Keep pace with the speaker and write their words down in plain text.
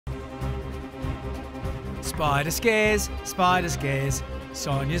Spider scares, spider scares.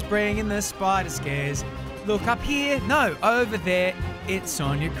 Sonia's bringing the spider scares. Look up here, no, over there. It's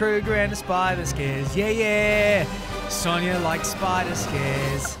Sonia Kruger and the spider scares. Yeah, yeah. Sonia likes spider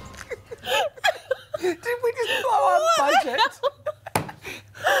scares. Did we just blow our budget?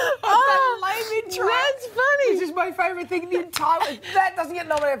 That's funny. This is my favourite thing in the entire... That doesn't get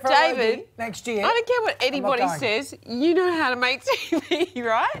nominated for David, a next year. I don't care what anybody says. You know how to make TV,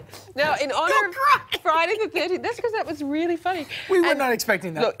 right? Now, in honour of Friday the 13th, that's because that was really funny. We were not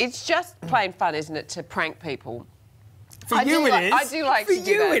expecting that. Look, it's just plain fun, isn't it, to prank people? For you it is. I do like to do that.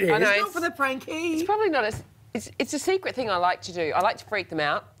 For you it is. I know, It's not for the pranky. It's probably not as... It's a secret thing I like to do. I like to freak them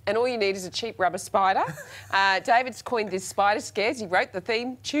out, and all you need is a cheap rubber spider. David's coined this spider scares. He wrote the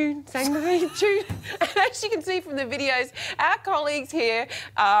theme tune, sang the theme tune. And as you can see from the videos, our colleagues here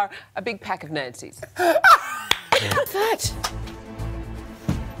are a big pack of Nancy's. What's that?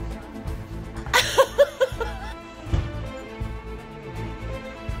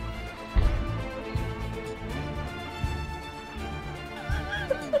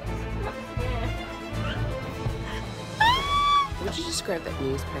 Would you just grab that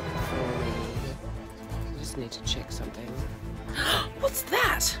newspaper for me? I just need to check something. What's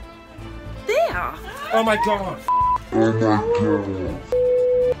that? There! Oh my God. Oh my God.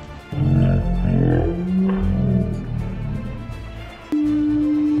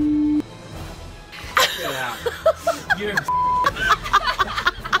 Get out. You.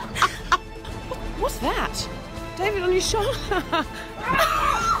 What's that? David, on your shoulder.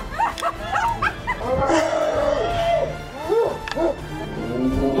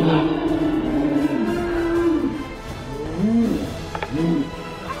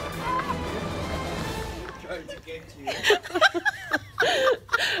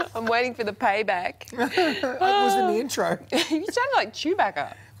 I'm waiting for the payback. That was in the intro. You sound like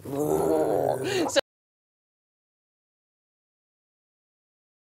Chewbacca. So